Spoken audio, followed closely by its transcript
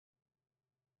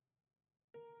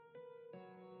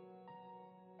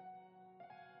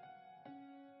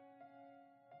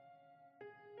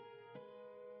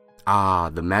Ah,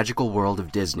 the magical world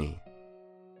of Disney.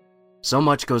 So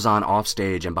much goes on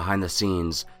offstage and behind the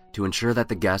scenes to ensure that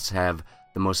the guests have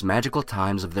the most magical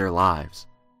times of their lives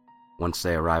once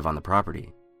they arrive on the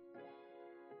property.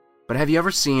 But have you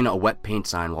ever seen a wet paint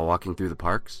sign while walking through the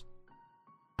parks?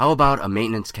 How about a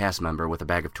maintenance cast member with a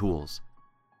bag of tools?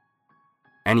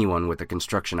 Anyone with a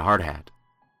construction hard hat?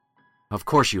 Of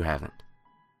course you haven't.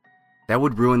 That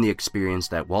would ruin the experience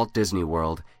that Walt Disney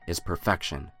World is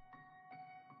perfection.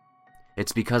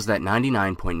 It's because that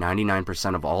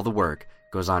 99.99% of all the work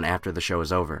goes on after the show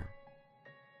is over.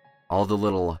 All the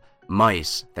little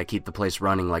mice that keep the place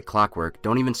running like clockwork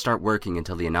don't even start working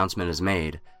until the announcement is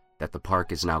made that the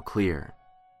park is now clear.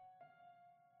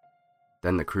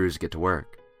 Then the crews get to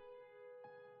work.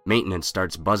 Maintenance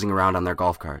starts buzzing around on their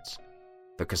golf carts.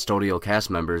 The custodial cast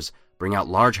members bring out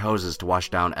large hoses to wash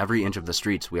down every inch of the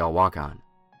streets we all walk on.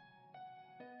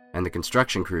 And the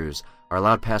construction crews are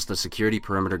allowed past the security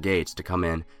perimeter gates to come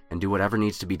in and do whatever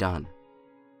needs to be done.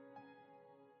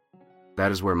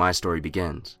 That is where my story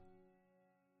begins.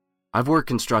 I've worked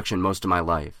construction most of my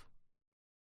life.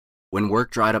 When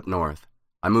work dried up north,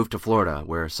 I moved to Florida,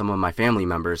 where some of my family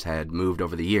members had moved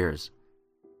over the years.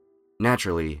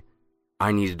 Naturally,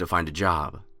 I needed to find a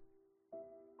job.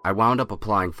 I wound up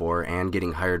applying for and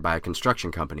getting hired by a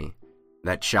construction company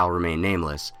that shall remain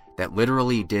nameless, that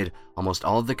literally did almost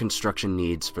all of the construction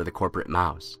needs for the corporate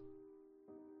mouse.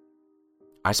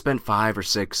 I spent 5 or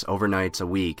 6 overnights a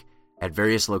week at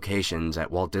various locations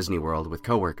at Walt Disney World with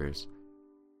coworkers.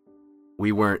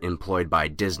 We weren't employed by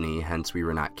Disney, hence we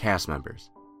were not cast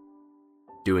members,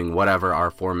 doing whatever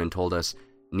our foreman told us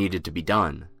needed to be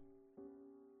done.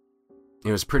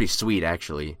 It was pretty sweet,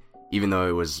 actually, even though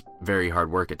it was very hard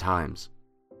work at times.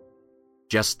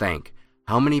 Just think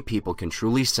how many people can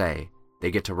truly say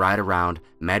they get to ride around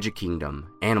Magic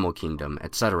Kingdom, Animal Kingdom,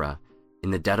 etc. in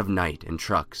the dead of night in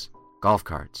trucks, golf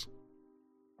carts,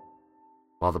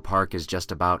 while the park is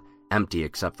just about empty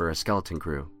except for a skeleton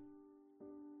crew.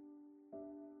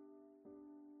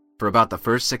 For about the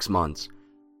first 6 months,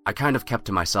 I kind of kept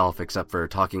to myself except for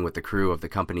talking with the crew of the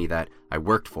company that I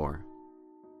worked for.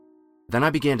 Then I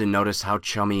began to notice how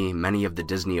chummy many of the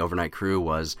Disney overnight crew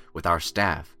was with our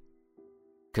staff.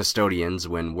 Custodians,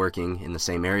 when working in the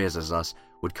same areas as us,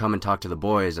 would come and talk to the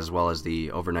boys as well as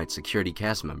the overnight security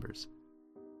cast members.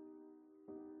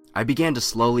 I began to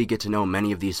slowly get to know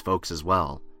many of these folks as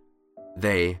well.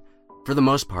 They, for the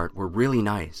most part, were really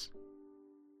nice.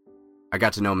 I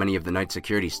got to know many of the night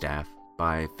security staff,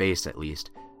 by face at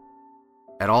least,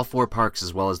 at all 4 parks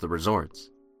as well as the resorts.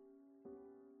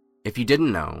 If you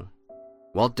didn't know,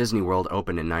 Walt Disney World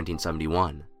opened in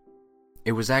 1971.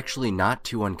 It was actually not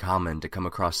too uncommon to come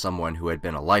across someone who had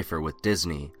been a lifer with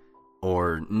Disney,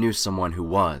 or knew someone who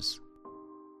was.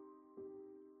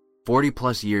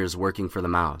 40+ years working for the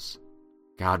mouse.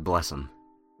 God bless him.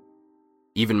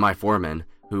 Even my foreman,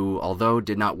 who, although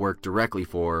did not work directly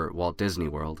for Walt Disney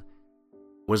World,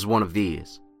 was one of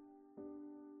these.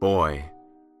 Boy,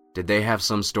 did they have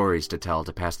some stories to tell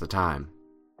to pass the time.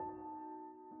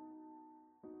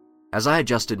 As I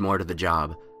adjusted more to the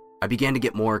job, I began to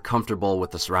get more comfortable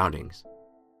with the surroundings.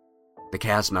 The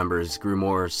cast members grew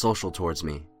more social towards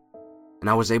me, and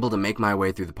I was able to make my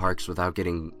way through the parks without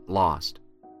getting lost.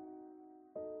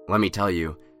 Let me tell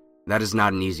you, that is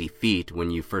not an easy feat when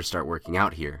you first start working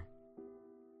out here,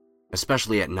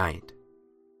 especially at night.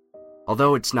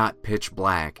 Although it's not pitch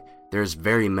black, there's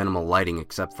very minimal lighting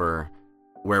except for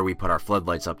where we put our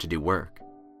floodlights up to do work.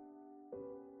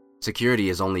 Security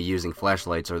is only using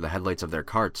flashlights or the headlights of their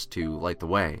carts to light the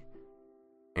way,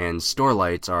 and store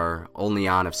lights are only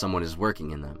on if someone is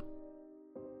working in them.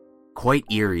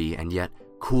 Quite eerie and yet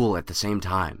cool at the same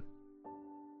time.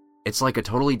 It's like a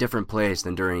totally different place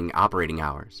than during operating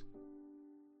hours.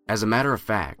 As a matter of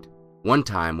fact, one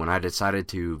time when I decided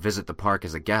to visit the park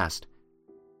as a guest,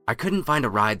 I couldn't find a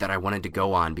ride that I wanted to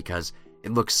go on because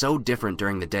it looked so different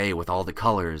during the day with all the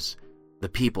colors, the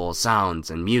people, sounds,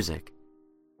 and music.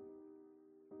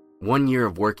 1 year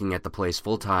of working at the place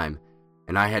full time,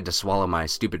 and I had to swallow my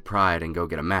stupid pride and go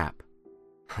get a map.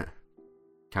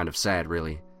 Kind of sad,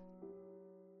 really.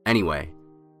 Anyway,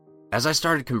 as I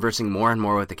started conversing more and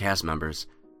more with the cast members,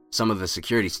 some of the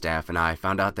security staff and I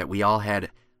found out that we all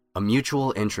had a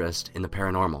mutual interest in the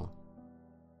paranormal.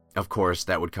 Of course,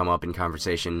 that would come up in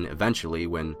conversation eventually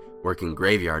when working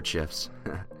graveyard shifts.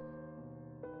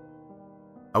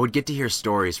 I would get to hear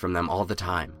stories from them all the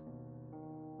time.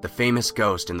 The famous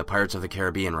ghost in the Pirates of the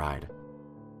Caribbean ride.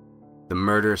 The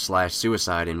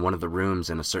murder/suicide in one of the rooms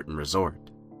in a certain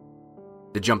resort.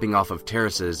 The jumping off of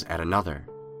terraces at another.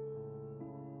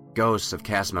 Ghosts of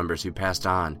cast members who passed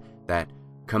on that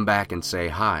come back and say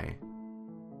hi.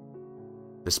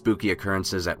 the spooky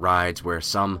occurrences at rides where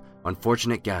some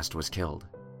unfortunate guest was killed.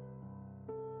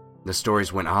 The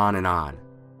stories went on and on.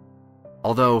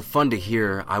 Although fun to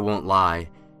hear, I won't lie,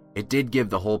 it did give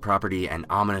the whole property an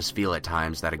ominous feel at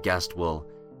times that a guest will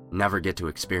never get to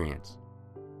experience.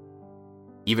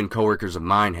 Even coworkers of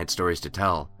mine had stories to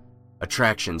tell,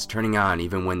 attractions turning on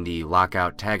even when the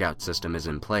lockout-tagout system is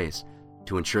in place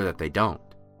to ensure that they don't.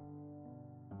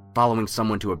 Following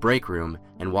someone to a break room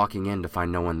and walking in to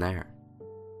find no one there.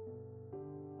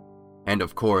 And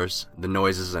of course, the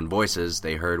noises and voices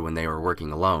they heard when they were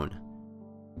working alone.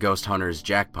 Ghost hunters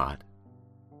jackpot.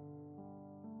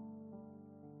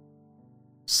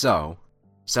 So,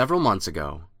 several months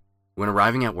ago, when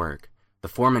arriving at work, the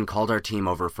foreman called our team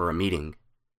over for a meeting.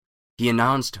 He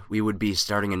announced we would be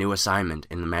starting a new assignment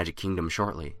in the Magic Kingdom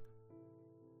shortly.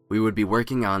 We would be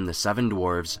working on the Seven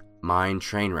Dwarfs Mine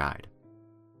Train Ride.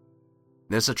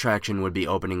 This attraction would be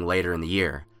opening later in the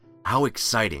year. How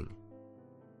exciting!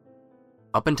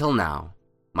 Up until now,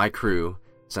 my crew,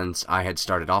 since I had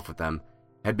started off with them,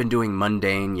 had been doing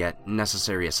mundane yet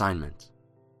necessary assignments.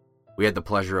 We had the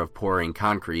pleasure of pouring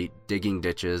concrete, digging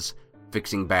ditches,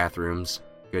 fixing bathrooms,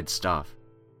 good stuff.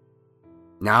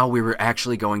 Now we were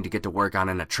actually going to get to work on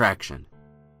an attraction.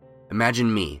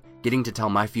 Imagine me getting to tell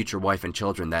my future wife and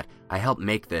children that I helped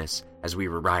make this as we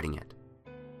were riding it.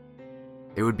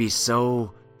 They would be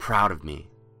so proud of me.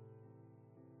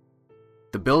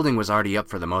 The building was already up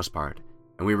for the most part,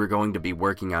 and we were going to be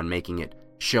working on making it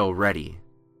show-ready.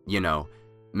 You know,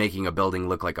 making a building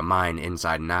look like a mine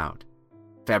inside and out.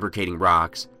 Fabricating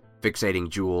rocks, fixating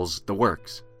jewels, the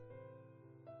works.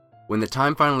 When the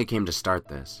time finally came to start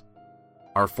this,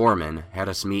 our foreman had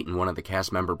us meet in one of the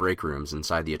cast member break rooms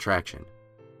inside the attraction.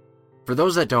 For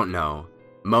those that don't know,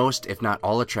 most, if not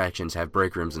all attractions have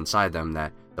break rooms inside them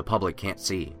that the public can't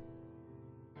see.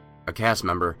 A cast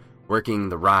member working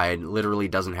the ride literally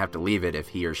doesn't have to leave it if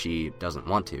he or she doesn't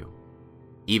want to,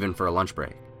 even for a lunch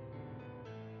break.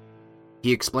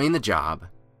 He explained the job,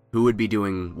 who would be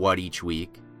doing what each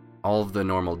week, all of the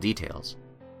normal details.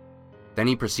 Then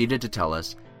he proceeded to tell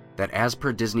us that as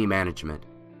per Disney management,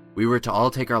 we were to all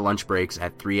take our lunch breaks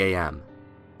at 3 a.m.,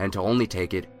 and to only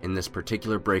take it in this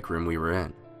particular break room we were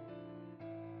in.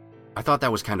 I thought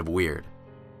that was kind of weird.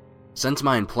 Since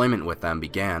my employment with them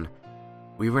began,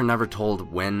 we were never told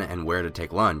when and where to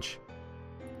take lunch.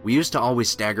 We used to always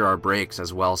stagger our breaks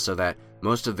as well so that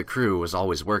most of the crew was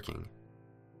always working.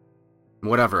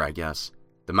 Whatever, I guess.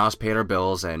 The mouse paid our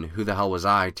bills, and who the hell was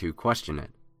I to question it?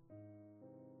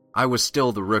 I was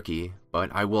still the rookie, but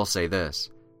I will say this.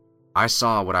 I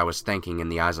saw what I was thinking in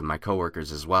the eyes of my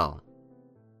coworkers as well.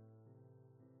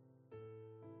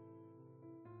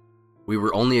 We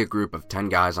were only a group of 10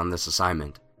 guys on this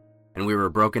assignment, and we were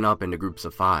broken up into groups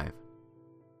of 5.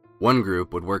 One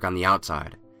group would work on the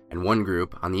outside, and one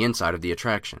group on the inside of the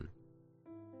attraction.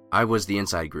 I was the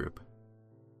inside group.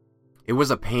 It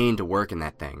was a pain to work in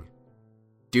that thing.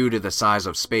 Due to the size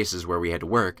of spaces where we had to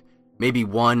work, maybe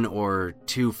 1 or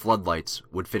 2 floodlights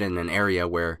would fit in an area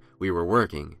where we were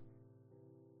working.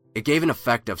 It gave an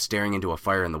effect of staring into a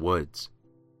fire in the woods.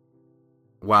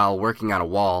 While working on a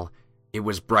wall, it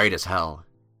was bright as hell.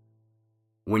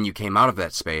 When you came out of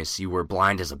that space, you were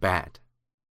blind as a bat.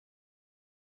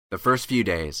 The first few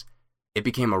days, it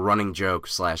became a running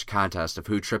joke/contest of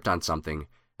who tripped on something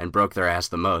and broke their ass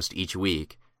the most each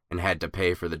week and had to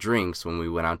pay for the drinks when we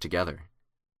went out together.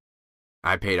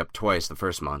 I paid up twice the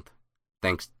first month.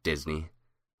 Thanks, Disney.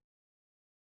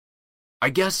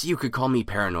 I guess you could call me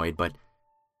paranoid, but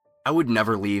I would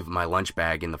never leave my lunch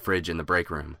bag in the fridge in the break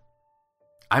room.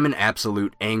 I'm an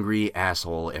absolute angry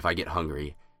asshole if I get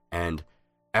hungry, and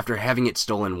after having it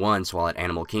stolen once while at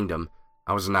Animal Kingdom,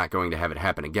 I was not going to have it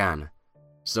happen again,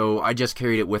 so I just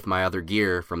carried it with my other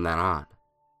gear from then on.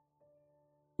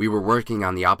 We were working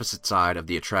on the opposite side of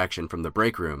the attraction from the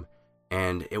break room,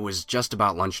 and it was just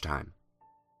about lunchtime.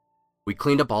 We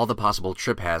cleaned up all the possible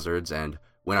trip hazards and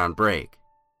went on break.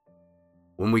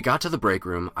 When we got to the break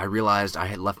room, I realized I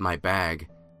had left my bag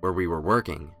where we were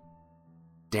working.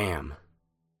 Damn.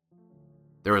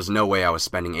 There was no way I was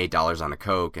spending $8 on a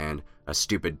Coke and a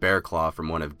stupid bear claw from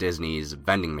one of Disney's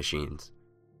vending machines.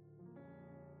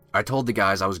 I told the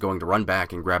guys I was going to run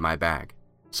back and grab my bag,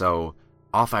 so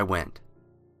off I went.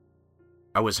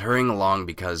 I was hurrying along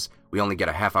because we only get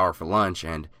a half hour for lunch,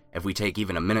 and if we take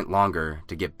even a minute longer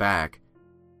to get back,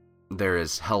 there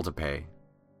is hell to pay.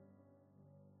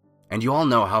 And you all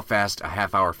know how fast a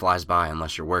half hour flies by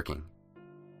unless you're working.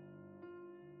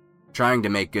 Trying to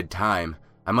make good time,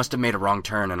 I must have made a wrong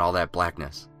turn in all that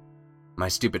blackness. My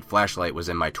stupid flashlight was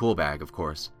in my tool bag, of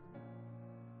course.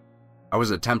 I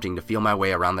was attempting to feel my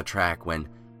way around the track when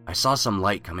I saw some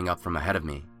light coming up from ahead of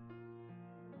me.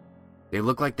 They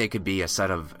looked like they could be a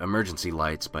set of emergency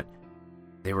lights, but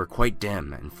they were quite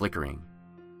dim and flickering.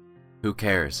 Who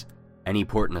cares? Any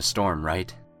port in a storm,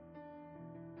 right?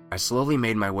 I slowly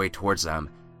made my way towards them,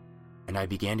 and I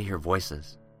began to hear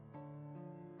voices,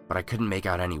 but I couldn't make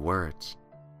out any words.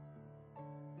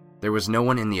 There was no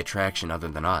one in the attraction other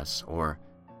than us, or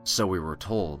so we were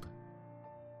told.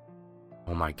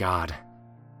 Oh my God.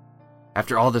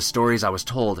 After all the stories I was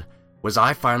told, was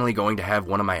I finally going to have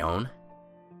one of my own?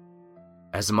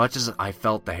 As much as I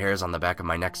felt the hairs on the back of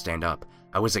my neck stand up,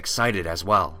 I was excited as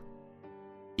well.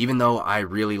 Even though I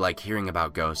really like hearing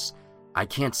about ghosts, I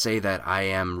can't say that I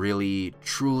am really,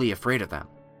 truly afraid of them.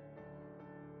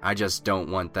 I just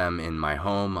don't want them in my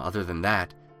home. Other than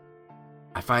that,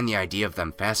 I find the idea of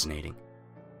them fascinating.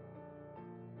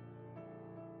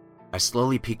 I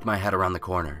slowly peeked my head around the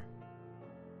corner.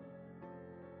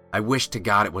 I wished to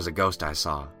God it was a ghost I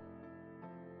saw.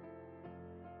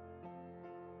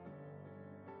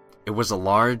 It was a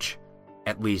large,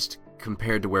 at least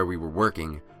compared to where we were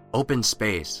working, open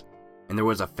space, and there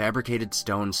was a fabricated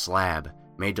stone slab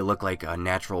made to look like a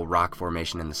natural rock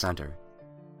formation in the center.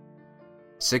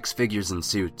 6 figures in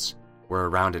suits were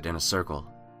around it in a circle.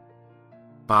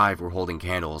 5 were holding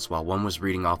candles, while one was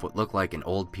reading off what looked like an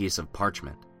old piece of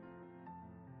parchment.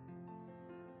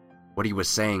 What he was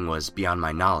saying was beyond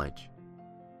my knowledge.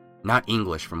 Not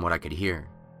English from what I could hear.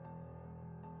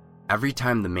 Every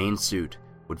time the main suit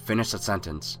would finish a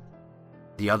sentence,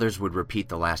 the others would repeat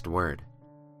the last word.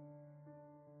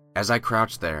 As I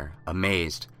crouched there,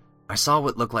 amazed, I saw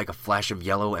what looked like a flash of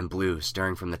yellow and blue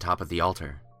staring from the top of the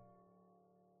altar.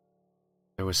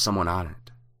 There was someone on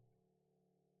it.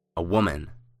 A woman.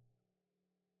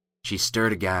 She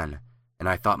stirred again, and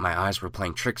I thought my eyes were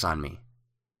playing tricks on me.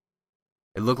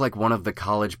 It looked like one of the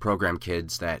college program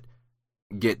kids that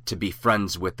get to be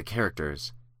friends with the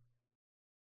characters.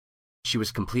 She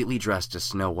was completely dressed as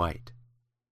Snow White.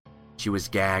 She was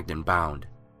gagged and bound.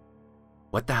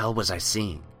 What the hell was I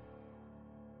seeing?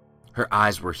 Her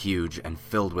eyes were huge and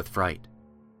filled with fright.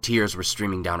 Tears were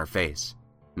streaming down her face,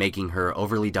 making her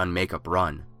overly done makeup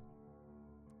run.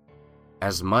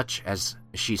 As much as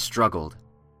she struggled,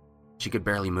 she could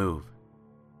barely move.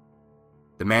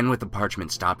 The man with the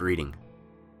parchment stopped reading.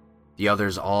 The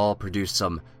others all produced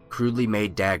some crudely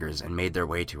made daggers and made their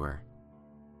way to her.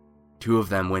 2 of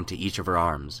them went to each of her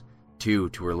arms, 2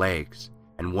 to her legs,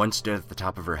 and 1 stood at the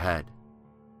top of her head.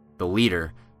 The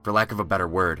leader, for lack of a better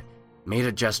word, made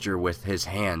a gesture with his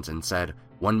hands and said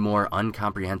one more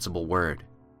incomprehensible word,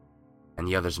 and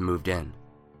the others moved in.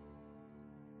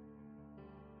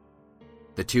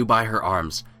 The 2 by her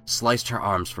arms sliced her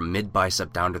arms from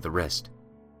mid-bicep down to the wrist.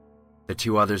 The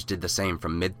 2 others did the same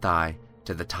from mid-thigh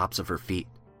to the tops of her feet.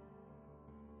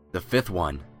 The 5th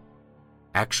one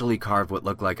actually carved what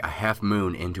looked like a half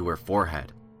moon into her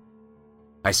forehead.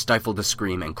 I stifled a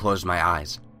scream and closed my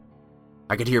eyes.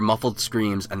 I could hear muffled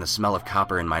screams and the smell of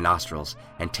copper in my nostrils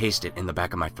and taste it in the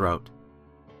back of my throat.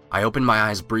 I opened my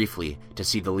eyes briefly to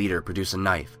see the leader produce a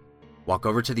knife, walk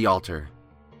over to the altar,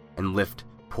 and lift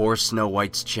poor Snow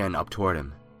White's chin up toward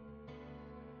him.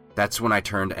 That's when I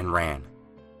turned and ran.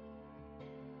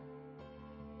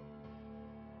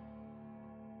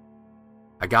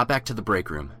 I got back to the break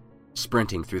room,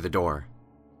 sprinting through the door.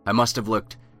 I must have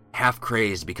looked half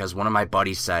crazed because one of my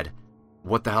buddies said,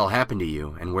 "What the hell happened to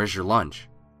you, and where's your lunch?"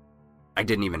 I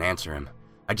didn't even answer him.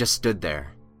 I just stood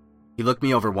there. He looked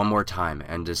me over one more time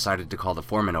and decided to call the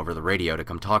foreman over the radio to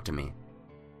come talk to me.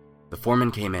 The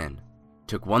foreman came in,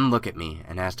 took one look at me,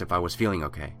 and asked if I was feeling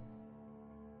okay.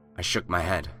 I shook my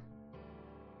head.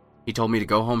 He told me to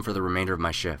go home for the remainder of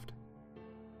my shift.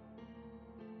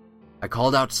 I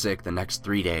called out sick the next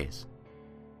 3 days.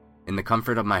 In the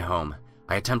comfort of my home,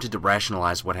 I attempted to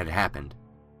rationalize what had happened.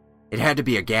 It had to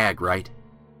be a gag, right?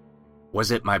 Was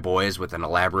it my boys with an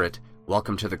elaborate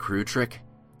welcome to the crew trick?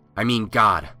 I mean,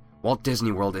 God, Walt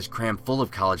Disney World is crammed full of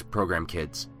college program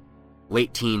kids.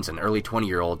 Late teens and early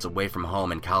 20-year-olds away from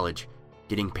home and college,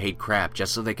 getting paid crap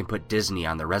just so they can put Disney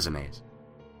on their resumes.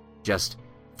 Just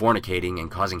fornicating and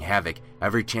causing havoc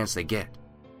every chance they get.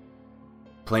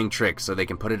 Playing tricks so they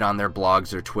can put it on their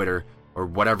blogs or Twitter or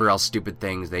whatever else stupid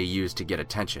things they use to get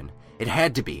attention. It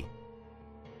had to be.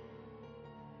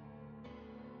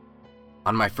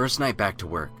 On my first night back to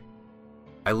work,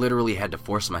 I literally had to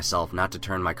force myself not to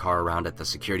turn my car around at the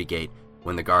security gate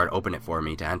when the guard opened it for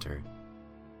me to enter.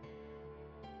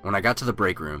 When I got to the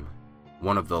break room,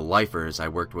 one of the lifers I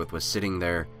worked with was sitting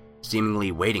there,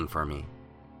 seemingly waiting for me.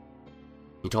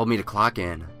 He told me to clock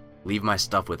in, leave my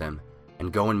stuff with him,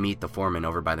 and go and meet the foreman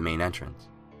over by the main entrance.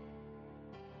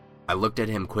 I looked at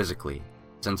him quizzically,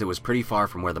 since it was pretty far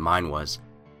from where the mine was,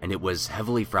 and it was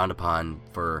heavily frowned upon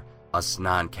for us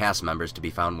non-cast members to be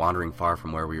found wandering far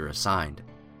from where we were assigned.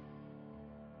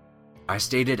 I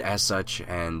stated as such,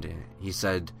 and he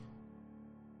said,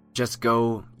 "Just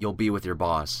go, you'll be with your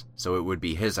boss, so it would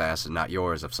be his ass and not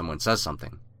yours if someone says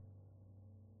something."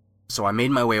 So I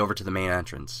made my way over to the main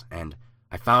entrance, and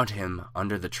I found him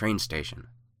under the train station,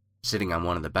 sitting on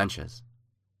one of the benches.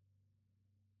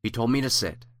 He told me to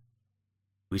sit.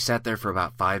 We sat there for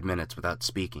about 5 minutes without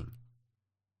speaking.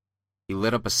 He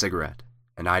lit up a cigarette,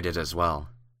 and I did as well.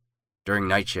 During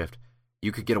night shift,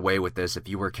 you could get away with this if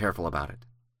you were careful about it.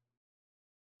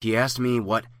 He asked me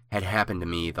what had happened to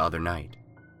me the other night.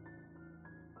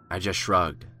 I just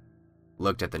shrugged,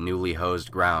 looked at the newly hosed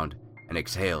ground, and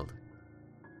exhaled.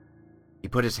 He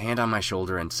put his hand on my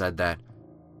shoulder and said that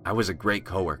I was a great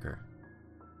coworker,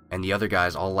 and the other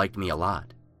guys all liked me a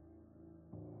lot.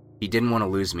 He didn't want to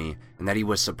lose me, and that he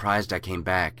was surprised I came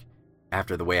back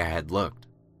after the way I had looked.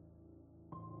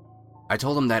 I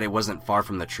told him that it wasn't far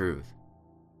from the truth.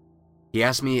 He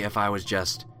asked me if I was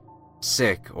just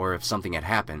sick or if something had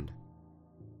happened.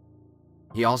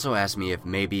 He also asked me if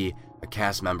maybe a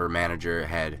cast member manager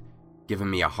had given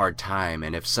me a hard time,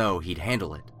 and if so, he'd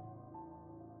handle it.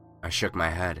 I shook my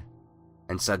head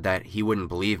and said that he wouldn't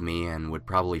believe me and would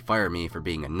probably fire me for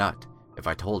being a nut if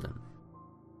I told him.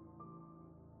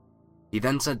 He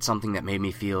then said something that made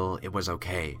me feel it was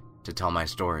okay to tell my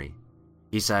story.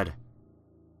 He said,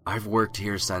 "I've worked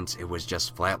here since it was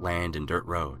just flat land and dirt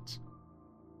roads.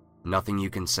 Nothing you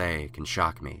can say can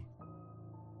shock me."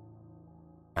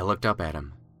 I looked up at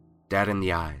him, dead in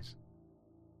the eyes.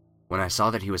 When I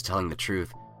saw that he was telling the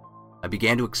truth, I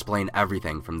began to explain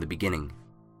everything from the beginning.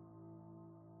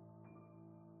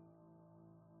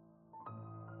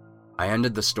 I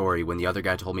ended the story when the other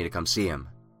guy told me to come see him.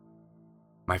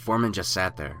 My foreman just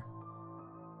sat there.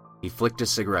 He flicked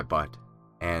his cigarette butt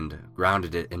and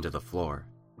grounded it into the floor,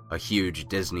 a huge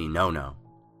Disney no-no.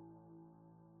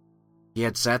 He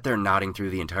had sat there nodding through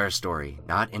the entire story,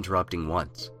 not interrupting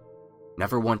once.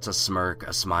 Never once a smirk,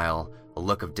 a smile, a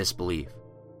look of disbelief.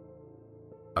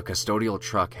 A custodial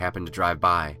truck happened to drive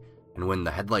by, and when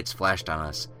the headlights flashed on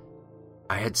us,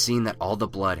 I had seen that all the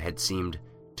blood had seemed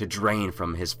to drain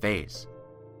from his face.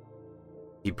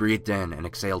 He breathed in and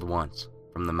exhaled once,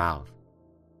 from the mouth.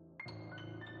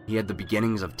 He had the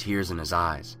beginnings of tears in his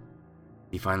eyes.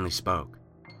 He finally spoke.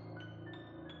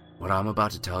 "What I'm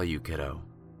about to tell you, kiddo,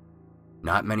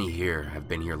 not many here have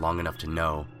been here long enough to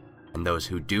know, and those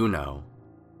who do know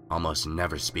almost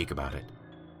never speak about it.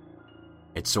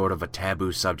 It's sort of a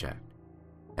taboo subject,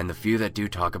 and the few that do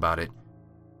talk about it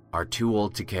are too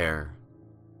old to care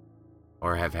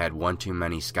or have had one too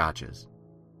many scotches."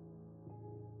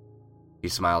 He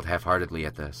smiled half-heartedly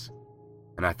at this,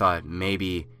 and I thought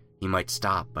maybe he might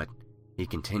stop, but he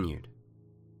continued.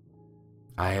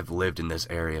 "I have lived in this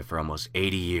area for almost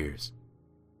 80 years.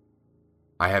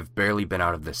 I have barely been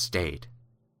out of this state,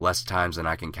 less times than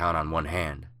I can count on one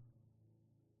hand.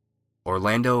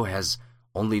 Orlando has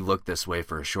only looked this way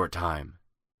for a short time.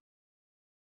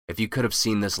 If you could have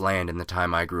seen this land in the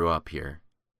time I grew up here,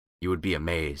 you would be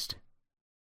amazed.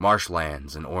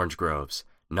 Marshlands and orange groves,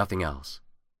 nothing else.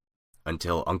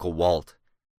 Until Uncle Walt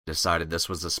decided this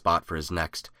was the spot for his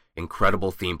next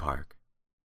incredible theme park.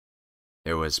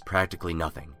 There was practically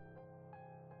nothing.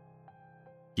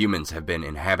 Humans have been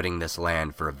inhabiting this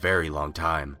land for a very long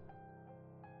time.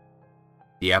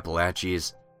 The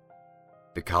Appalachians,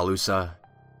 the Calusa,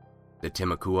 the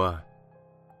Timucua,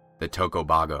 the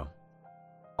Tocobago,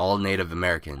 all Native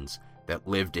Americans that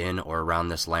lived in or around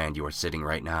this land you are sitting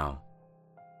right now.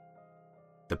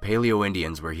 The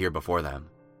Paleo-Indians were here before them,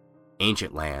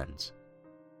 ancient lands.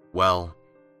 Well,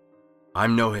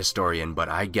 I'm no historian, but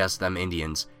I guess them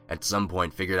Indians at some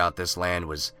point figured out this land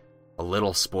was a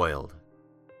little spoiled.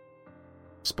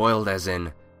 Spoiled as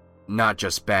in, not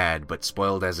just bad, but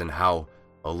spoiled as in how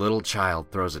a little child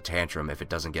throws a tantrum if it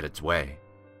doesn't get its way.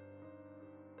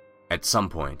 At some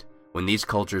point, when these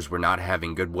cultures were not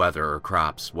having good weather or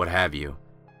crops, what have you,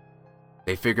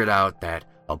 they figured out that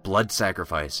a blood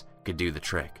sacrifice could do the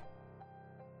trick.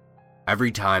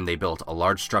 Every time they built a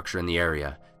large structure in the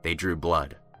area, they drew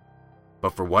blood.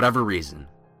 But for whatever reason,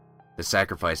 the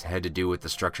sacrifice had to do with the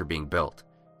structure being built.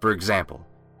 For example,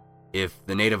 if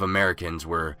the Native Americans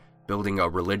were building a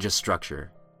religious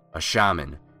structure, a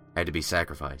shaman had to be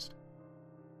sacrificed.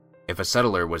 If a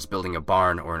settler was building a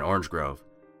barn or an orange grove,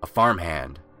 a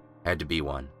farmhand had to be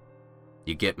one.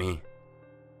 You get me?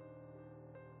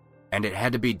 And it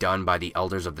had to be done by the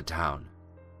elders of the town.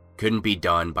 Couldn't be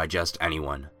done by just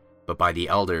anyone, but by the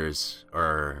elders,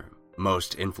 or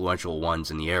most influential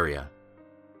ones in the area.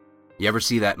 You ever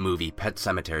see that movie Pet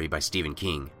Sematary by Stephen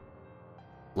King?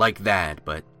 Like that,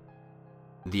 but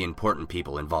the important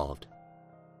people involved.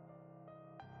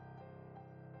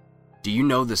 Do you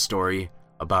know the story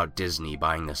about Disney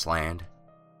buying this land?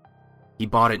 He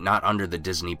bought it not under the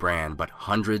Disney brand, but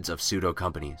hundreds of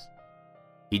pseudo-companies.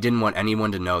 He didn't want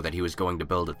anyone to know that he was going to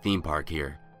build a theme park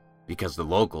here, because the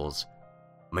locals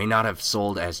may not have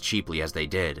sold as cheaply as they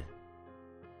did.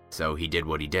 So he did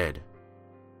what he did.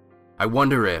 I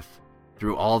wonder if,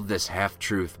 through all of this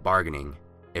half-truth bargaining,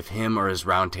 if him or his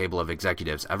round table of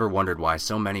executives ever wondered why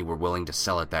so many were willing to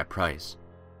sell at that price.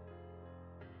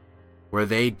 Were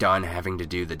they done having to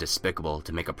do the despicable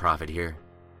to make a profit here?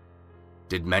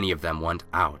 Did many of them want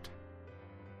out?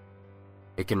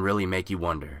 It can really make you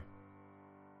wonder.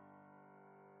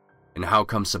 And how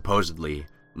come supposedly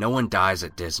no one dies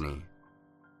at Disney?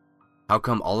 How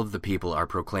come all of the people are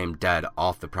proclaimed dead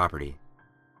off the property?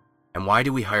 And why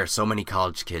do we hire so many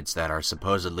college kids that are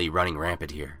supposedly running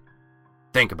rampant here?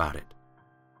 Think about it.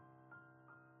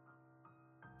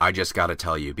 I just gotta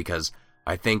tell you, because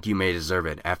I think you may deserve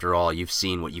it. After all, you've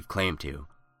seen what you've claimed to.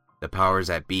 The powers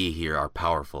that be here are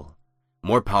powerful.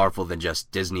 More powerful than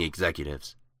just Disney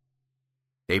executives.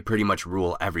 They pretty much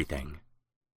rule everything.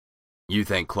 You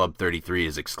think Club 33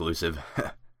 is exclusive?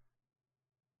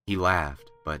 He laughed,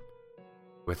 but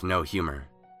with no humor.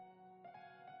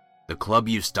 The club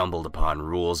you stumbled upon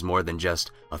rules more than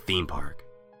just a theme park.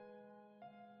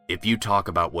 If you talk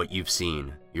about what you've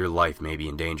seen, your life may be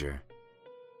in danger.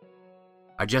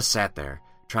 I just sat there,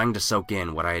 trying to soak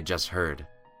in what I had just heard.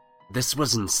 This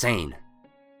was insane.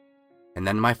 And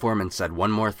then my foreman said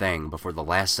one more thing before the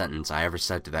last sentence I ever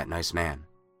said to that nice man.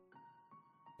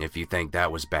 If you think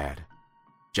that was bad,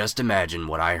 just imagine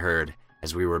what I heard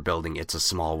as we were building It's a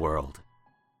Small World.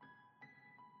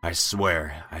 I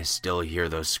swear I still hear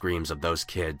those screams of those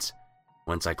kids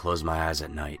once I close my eyes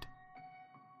at night.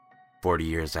 40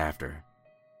 years after.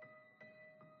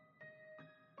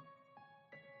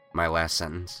 My last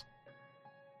sentence.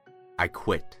 I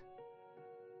quit.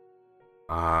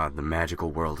 Ah, the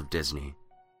magical world of Disney.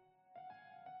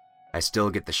 I still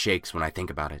get the shakes when I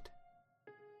think about it.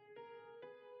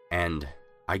 And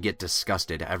I get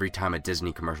disgusted every time a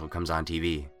Disney commercial comes on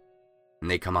TV. And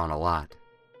they come on a lot.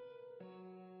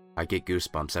 I get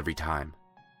goosebumps every time.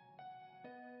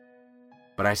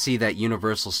 But I see that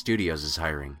Universal Studios is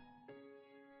hiring.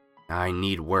 I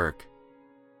need work.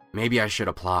 Maybe I should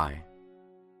apply.